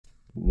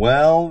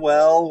Well,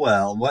 well,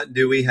 well, what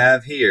do we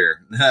have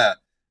here?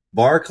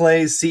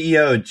 Barclays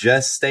CEO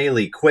Jess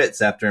Staley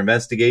quits after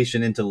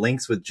investigation into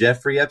links with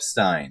Jeffrey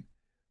Epstein.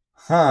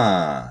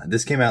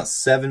 This came out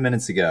 7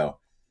 minutes ago.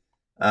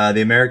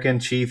 The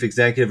American chief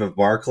executive of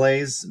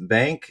Barclays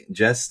Bank,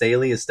 Jess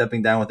Staley, is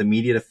stepping down with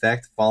immediate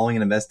effect following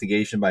an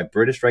investigation by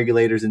British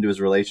regulators into his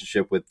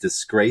relationship with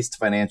disgraced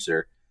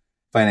financier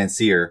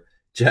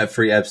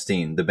Jeffrey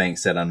Epstein, the bank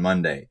said on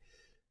Monday.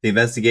 The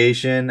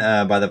investigation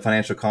by the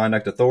Financial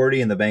Conduct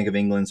Authority and the Bank of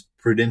England's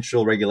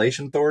Prudential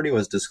Regulation Authority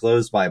was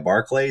disclosed by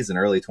Barclays in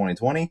early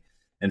 2020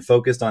 and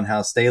focused on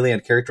how Staley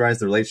had characterized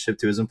the relationship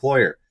to his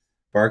employer.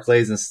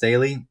 Barclays and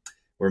Staley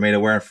were made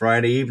aware on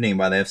Friday evening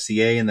by the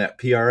FCA and the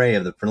PRA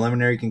of the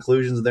preliminary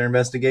conclusions of their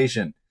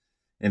investigation.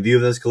 In view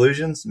of those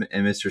conclusions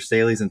and Mr.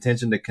 Staley's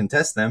intention to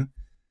contest them,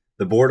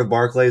 the board of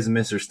Barclays and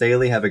Mr.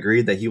 Staley have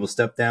agreed that he will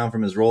step down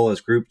from his role as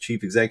group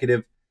chief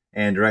executive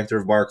and director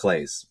of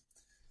Barclays.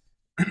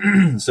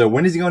 So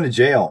when is he going to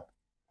jail?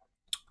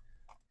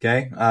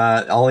 Okay,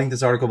 I'll link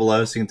this article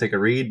below so you can take a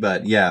read.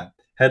 But yeah,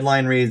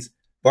 headline reads,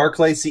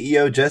 Barclays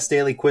CEO Jess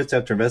Staley quits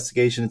after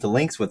investigation into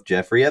links with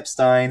Jeffrey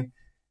Epstein.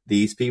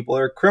 These people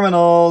are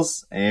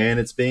criminals, and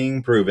it's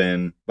being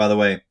proven. By the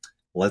way,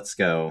 let's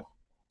go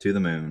to the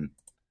moon.